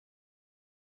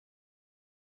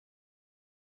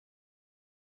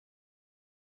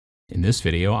In this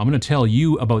video, I'm going to tell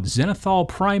you about zenithal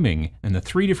priming and the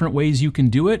 3 different ways you can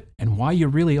do it and why you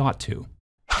really ought to.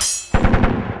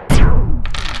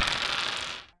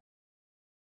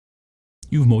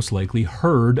 You've most likely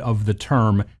heard of the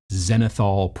term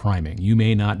zenithal priming. You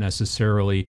may not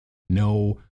necessarily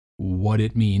know what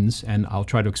it means, and I'll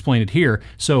try to explain it here.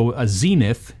 So a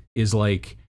zenith is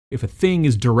like if a thing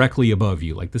is directly above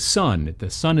you, like the sun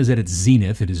is at its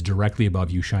zenith, it is directly above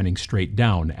you, shining straight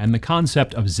down. And the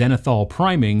concept of zenithal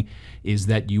priming is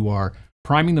that you are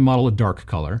priming the model a dark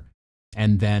color,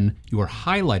 and then you are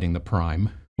highlighting the prime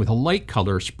with a light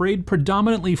color sprayed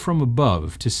predominantly from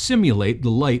above to simulate the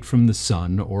light from the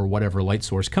sun or whatever light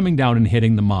source coming down and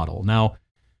hitting the model. Now,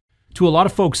 to a lot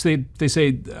of folks, they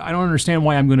say, I don't understand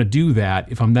why I'm going to do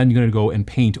that if I'm then going to go and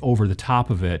paint over the top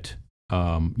of it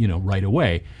right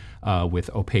away with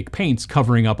opaque paints,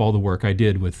 covering up all the work I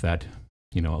did with that,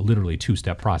 literally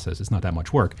 2-step process. It's not that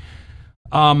much work.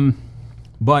 But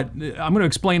I'm going to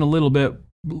explain a little bit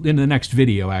in the next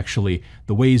video, actually,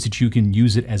 the ways that you can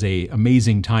use it as a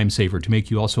amazing time saver to make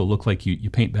you also look like you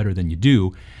paint better than you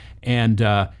do, and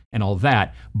all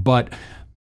that. But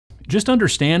just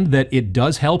understand that it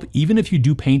does help, even if you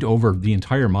do paint over the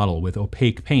entire model with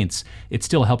opaque paints, it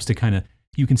still helps to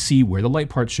you can see where the light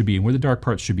parts should be and where the dark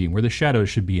parts should be and where the shadows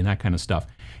should be and that kind of stuff.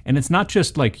 And it's not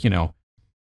just like,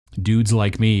 dudes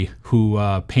like me who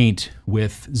paint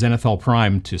with zenithal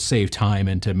prime to save time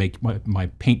and to make my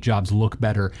paint jobs look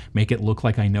better, make it look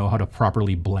like I know how to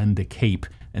properly blend a cape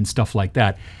and stuff like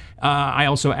that. I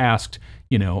also asked,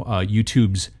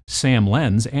 YouTube's Sam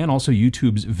Lenz and also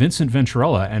YouTube's Vincent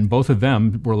Venturella, and both of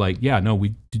them were like, yeah, no,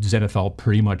 we do zenithal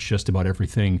pretty much just about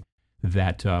everything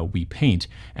that we paint,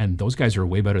 and those guys are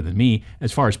way better than me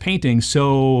as far as painting,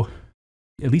 so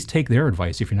at least take their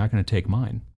advice if you're not going to take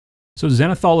mine. So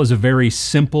zenithal is a very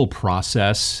simple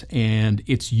process, and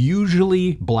it's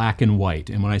usually black and white.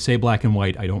 And when I say black and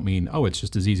white, I don't mean, oh, it's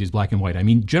just as easy as black and white. I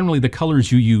mean, generally the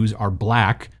colors you use are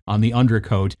black on the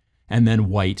undercoat and then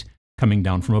white coming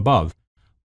down from above.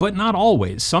 But not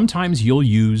always. Sometimes you'll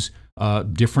use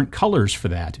different colors for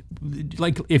that.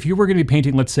 Like if you were going to be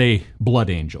painting, let's say,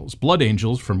 Blood Angels. Blood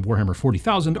Angels from Warhammer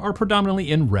 40,000 are predominantly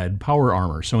in red power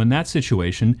armor. So in that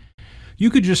situation,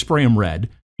 you could just spray them red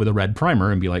with a red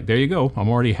primer and be like, there you go, I'm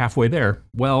already halfway there.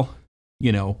 Well,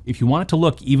 if you want it to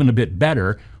look even a bit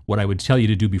better, what I would tell you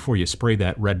to do before you spray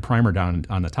that red primer down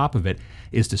on the top of it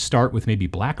is to start with maybe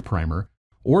black primer,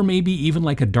 or maybe even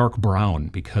like a dark brown,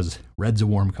 because red's a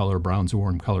warm color, brown's a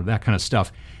warm color, that kind of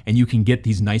stuff. And you can get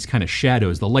these nice kind of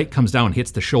shadows. The light comes down,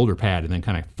 hits the shoulder pad, and then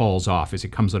kind of falls off as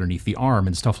it comes underneath the arm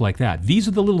and stuff like that. These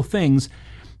are the little things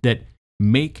that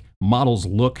make models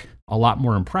look a lot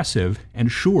more impressive.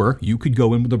 And sure, you could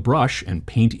go in with a brush and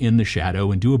paint in the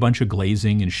shadow and do a bunch of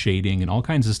glazing and shading and all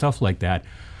kinds of stuff like that.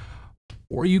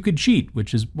 Or you could cheat,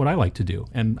 which is what I like to do.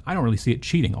 And I don't really see it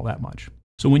cheating all that much.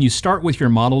 So when you start with your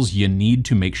models, you need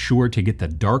to make sure to get the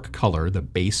dark color, the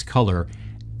base color,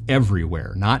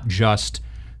 everywhere, not just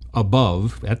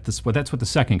above. That's what the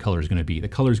second color is going to be. The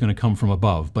color is going to come from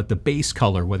above, but the base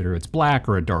color, whether it's black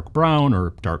or a dark brown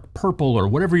or dark purple or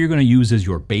whatever you're going to use as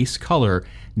your base color,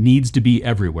 needs to be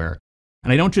everywhere.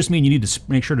 And I don't just mean you need to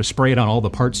make sure to spray it on all the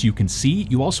parts you can see.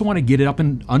 You also want to get it up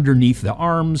and underneath the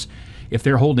arms. If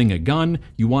they're holding a gun,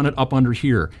 you want it up under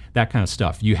here, that kind of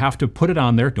stuff. You have to put it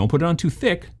on there. Don't put it on too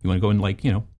thick. You want to go in like,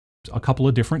 a couple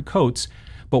of different coats.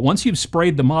 But once you've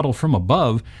sprayed the model from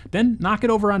above, then knock it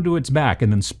over onto its back and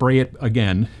then spray it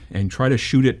again and try to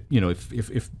shoot it,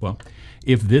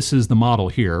 if this is the model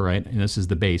here, right, and this is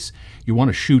the base, you want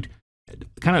to shoot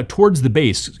kind of towards the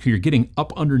base, so you're getting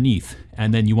up underneath,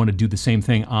 and then you want to do the same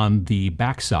thing on the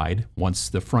back side. Once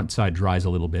the front side dries a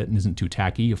little bit and isn't too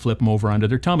tacky, you flip them over onto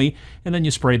their tummy, and then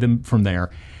you spray them from there.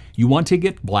 You want to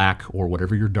get black, or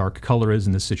whatever your dark color is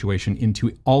in this situation,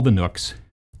 into all the nooks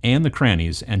and the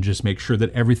crannies, and just make sure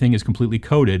that everything is completely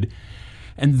coated.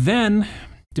 And then,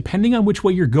 depending on which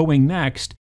way you're going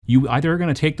next, you either are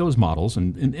going to take those models,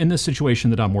 and in this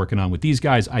situation that I'm working on with these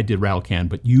guys, I did rattle can,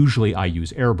 but usually I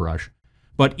use airbrush.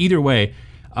 But either way,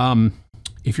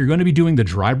 if you're going to be doing the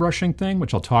dry brushing thing,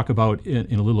 which I'll talk about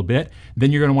in a little bit,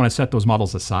 then you're going to want to set those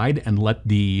models aside and let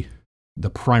the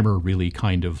primer really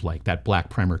kind of like that black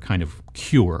primer kind of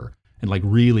cure and like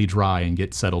really dry and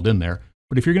get settled in there.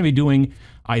 But if you're going to be doing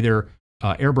either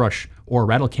airbrush or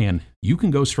rattle can, you can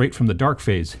go straight from the dark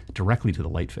phase directly to the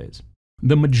light phase.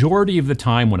 The majority of the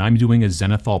time when I'm doing a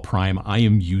zenithal prime, I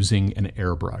am using an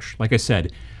airbrush. Like I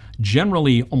said,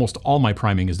 generally, almost all my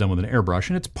priming is done with an airbrush,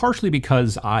 and it's partially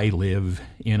because I live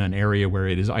in an area where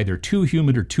it is either too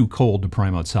humid or too cold to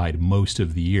prime outside most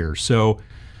of the year. So,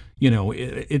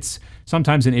 It's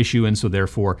sometimes an issue, and so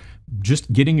therefore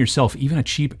just getting yourself even a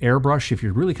cheap airbrush, if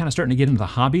you're really kind of starting to get into the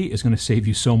hobby, is going to save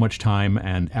you so much time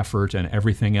and effort and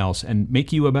everything else and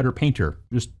make you a better painter.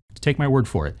 Just take my word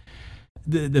for it.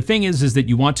 The thing is that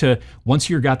you want to, once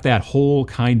you've got that whole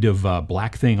kind of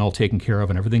black thing all taken care of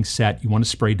and everything's set, you want to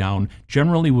spray down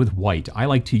generally with white. I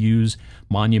like to use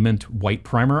Monument White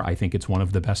Primer. I think it's one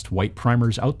of the best white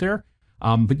primers out there.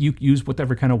 But you use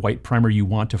whatever kind of white primer you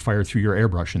want to fire through your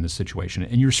airbrush in this situation.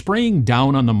 And you're spraying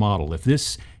down on the model. If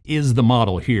this is the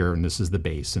model here, and this is the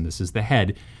base, and this is the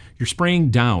head, you're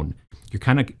spraying down. You're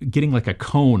kind of getting like a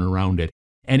cone around it.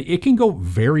 And it can go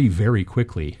very, very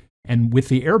quickly. And with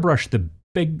the airbrush,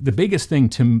 the biggest thing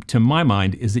to my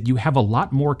mind is that you have a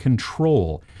lot more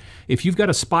control. If you've got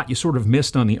a spot you sort of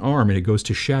missed on the arm and it goes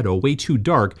to shadow way too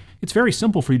dark, it's very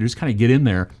simple for you to just kind of get in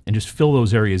there and just fill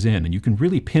those areas in. And you can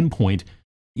really pinpoint,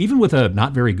 even with a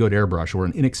not very good airbrush or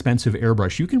an inexpensive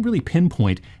airbrush, you can really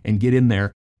pinpoint and get in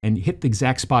there and hit the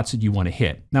exact spots that you want to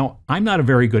hit. Now, I'm not a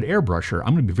very good airbrusher.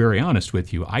 I'm going to be very honest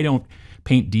with you. I don't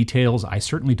paint details. I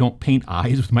certainly don't paint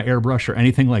eyes with my airbrush or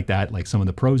anything like that, like some of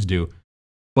the pros do.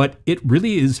 But it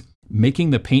really is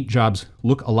making the paint jobs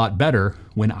look a lot better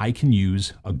when I can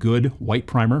use a good white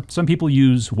primer. Some people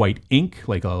use white ink,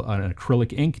 like an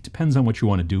acrylic ink. Depends on what you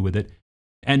want to do with it.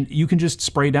 And you can just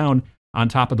spray down on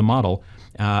top of the model.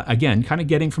 Again, kind of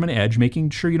getting from an edge, making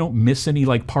sure you don't miss any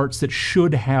like parts that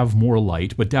should have more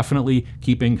light, but definitely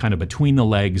keeping kind of between the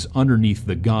legs, underneath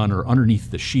the gun or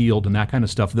underneath the shield and that kind of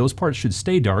stuff. Those parts should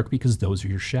stay dark because those are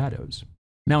your shadows.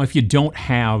 Now, if you don't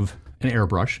have an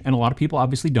airbrush, and a lot of people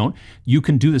obviously don't, you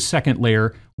can do the second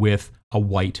layer with a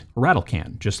white rattle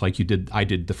can, just like I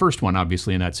did the first one,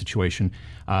 obviously, in that situation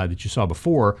that you saw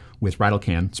before with rattle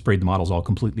can, sprayed the models all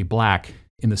completely black.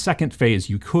 In the second phase,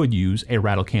 you could use a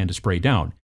rattle can to spray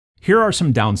down. Here are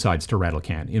some downsides to rattle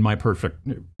can, in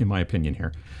my opinion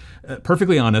here.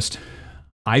 Perfectly honest,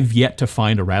 I've yet to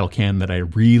find a rattle can that I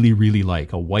really, really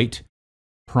like. A white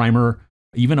primer,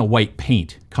 even a white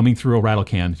paint coming through a rattle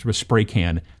can, through a spray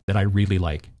can that I really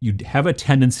like. You have a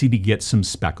tendency to get some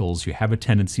speckles. You have a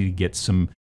tendency to get some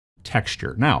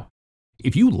texture. Now,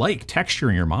 if you like texture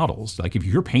in your models, like if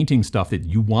you're painting stuff that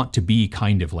you want to be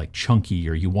kind of like chunky,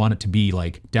 or you want it to be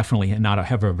like definitely not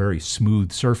have a very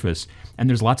smooth surface, and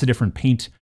there's lots of different paint,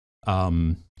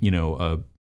 kind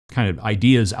of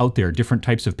ideas out there, different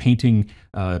types of painting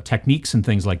techniques and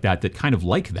things like that kind of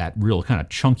like that real kind of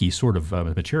chunky sort of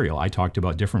material. I talked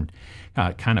about different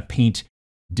kind of paint,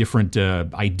 different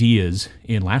ideas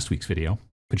in last week's video,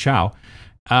 Pachow.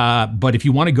 But if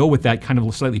you want to go with that kind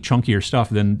of slightly chunkier stuff,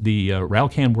 then the rattle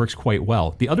can works quite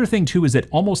well. The other thing too is that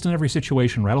almost in every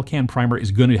situation, rattle can primer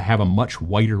is going to have a much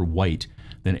whiter white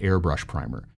than airbrush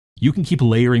primer. You can keep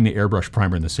layering the airbrush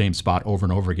primer in the same spot over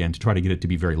and over again to try to get it to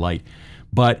be very light,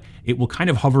 but it will kind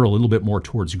of hover a little bit more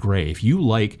towards gray. If you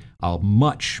like a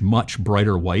much, much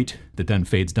brighter white that then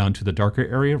fades down to the darker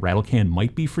area, rattle can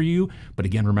might be for you. But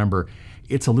again, remember,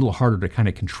 it's a little harder to kind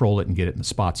of control it and get it in the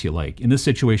spots you like. In this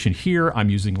situation here, I'm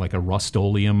using like a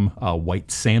Rust-Oleum white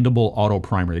sandable auto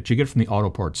primer that you get from the auto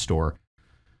parts store.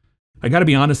 I gotta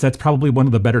be honest, that's probably one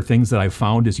of the better things that I've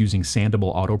found is using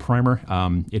sandable auto primer.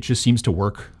 It just seems to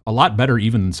work a lot better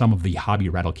even than some of the hobby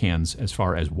rattle cans as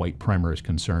far as white primer is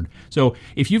concerned. So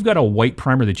if you've got a white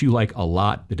primer that you like a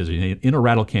lot that is in a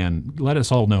rattle can, let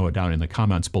us all know down in the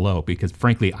comments below, because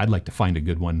frankly, I'd like to find a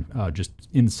good one just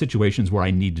in situations where I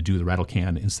need to do the rattle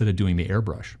can instead of doing the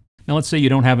airbrush. Now let's say you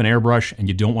don't have an airbrush and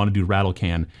you don't want to do rattle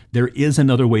can. There is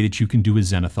another way that you can do a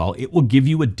ZENITHAL. It will give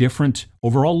you a different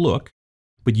overall look,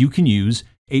 but you can use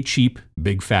a cheap,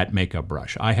 big fat makeup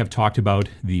brush. I have talked about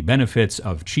the benefits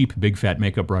of cheap, big fat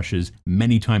makeup brushes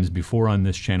many times before on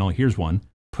this channel. Here's one,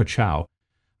 Pachow.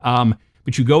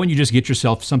 But you go and you just get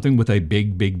yourself something with a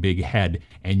big, big, big head,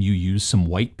 and you use some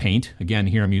white paint. Again,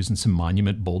 here I'm using some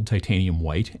Monument Bold Titanium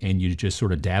White, and you just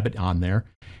sort of dab it on there,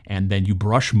 and then you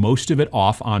brush most of it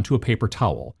off onto a paper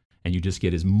towel, and you just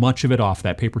get as much of it off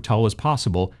that paper towel as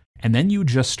possible. And then you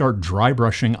just start dry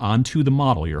brushing onto the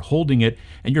model. You're holding it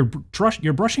and you're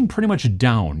brushing pretty much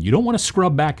down. You don't want to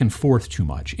scrub back and forth too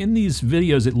much. In these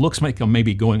videos, it looks like I'm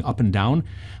maybe going up and down,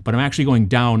 but I'm actually going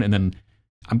down and then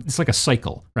it's like a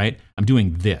cycle, right? I'm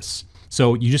doing this.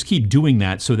 So you just keep doing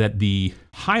that so that the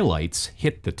highlights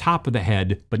hit the top of the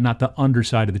head, but not the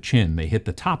underside of the chin. They hit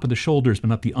the top of the shoulders, but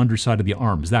not the underside of the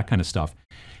arms, that kind of stuff.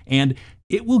 And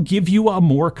it will give you a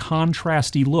more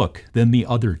contrasty look than the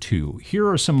other two. Here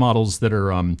are some models that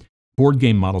are board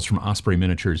game models from Osprey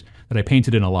Miniatures that I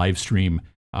painted in a live stream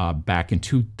back in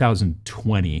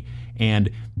 2020. And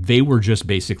they were just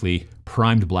basically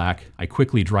primed black. I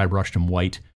quickly dry brushed them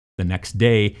white. the next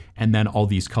day, and then all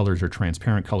these colors are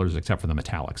transparent colors except for the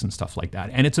metallics and stuff like that.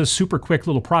 And it's a super quick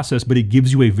little process, but it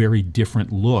gives you a very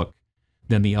different look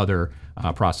than the other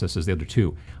processes, the other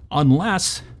two,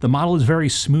 unless the model is very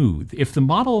smooth. If the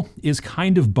model is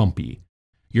kind of bumpy,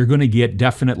 you're going to get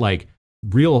definite, like,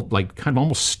 real, like, kind of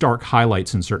almost stark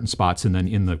highlights in certain spots, and then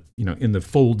in the, in the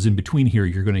folds in between here,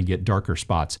 you're going to get darker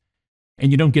spots.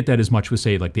 And you don't get that as much with,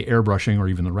 say, like the airbrushing or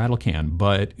even the rattle can,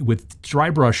 but with dry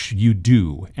brush, you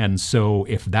do. And so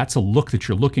if that's a look that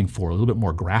you're looking for, a little bit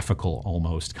more graphical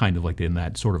almost, kind of like in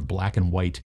that sort of black and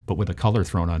white, but with a color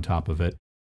thrown on top of it,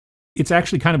 it's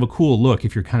actually kind of a cool look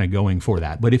if you're kind of going for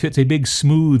that. But if it's a big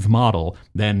smooth model,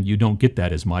 then you don't get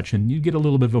that as much, and you get a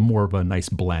little bit of a more of a nice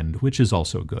blend, which is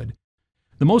also good.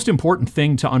 The most important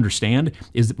thing to understand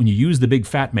is that when you use the big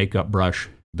fat makeup brush,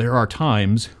 there are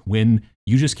times when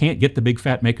you just can't get the big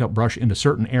fat makeup brush into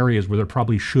certain areas where there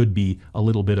probably should be a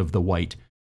little bit of the white,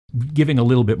 giving a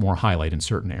little bit more highlight in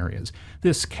certain areas.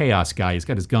 This Chaos guy, he's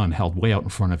got his gun held way out in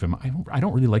front of him. I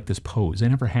don't really like this pose. I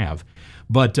never have.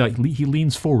 But he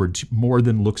leans forward more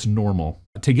than looks normal.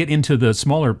 To get into the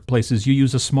smaller places, you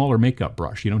use a smaller makeup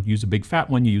brush. You don't use a big fat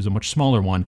one, you use a much smaller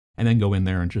one, and then go in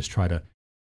there and just try to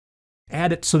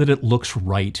add it so that it looks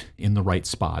right in the right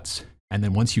spots. And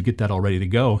then once you get that all ready to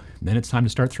go, then it's time to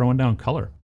start throwing down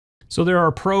color. So there are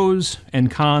pros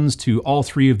and cons to all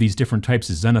three of these different types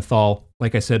of zenithal.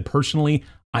 Like I said, personally,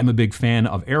 I'm a big fan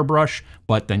of airbrush,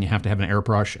 but then you have to have an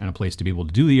airbrush and a place to be able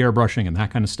to do the airbrushing and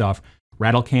that kind of stuff.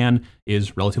 Rattle can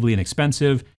is relatively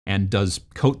inexpensive and does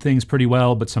coat things pretty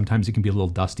well, but sometimes it can be a little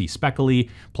dusty, speckly.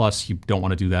 Plus, you don't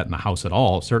want to do that in the house at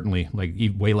all, certainly, like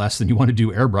way less than you want to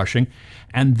do airbrushing.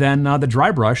 And then the dry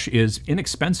brush is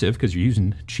inexpensive because you're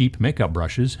using cheap makeup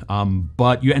brushes,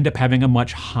 but you end up having a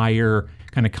much higher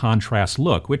kind of contrast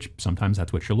look, which sometimes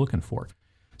that's what you're looking for.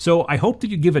 So I hope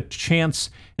that you give a chance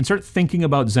and start thinking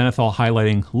about zenithal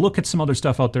highlighting. Look at some other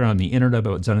stuff out there on the internet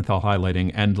about zenithal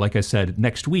highlighting. And like I said,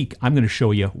 next week, I'm going to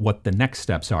show you what the next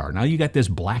steps are. Now you got this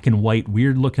black and white,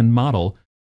 weird looking model.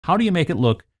 How do you make it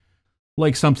look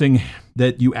like something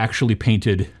that you actually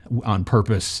painted on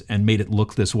purpose and made it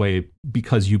look this way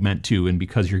because you meant to and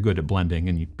because you're good at blending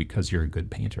and because you're a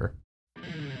good painter?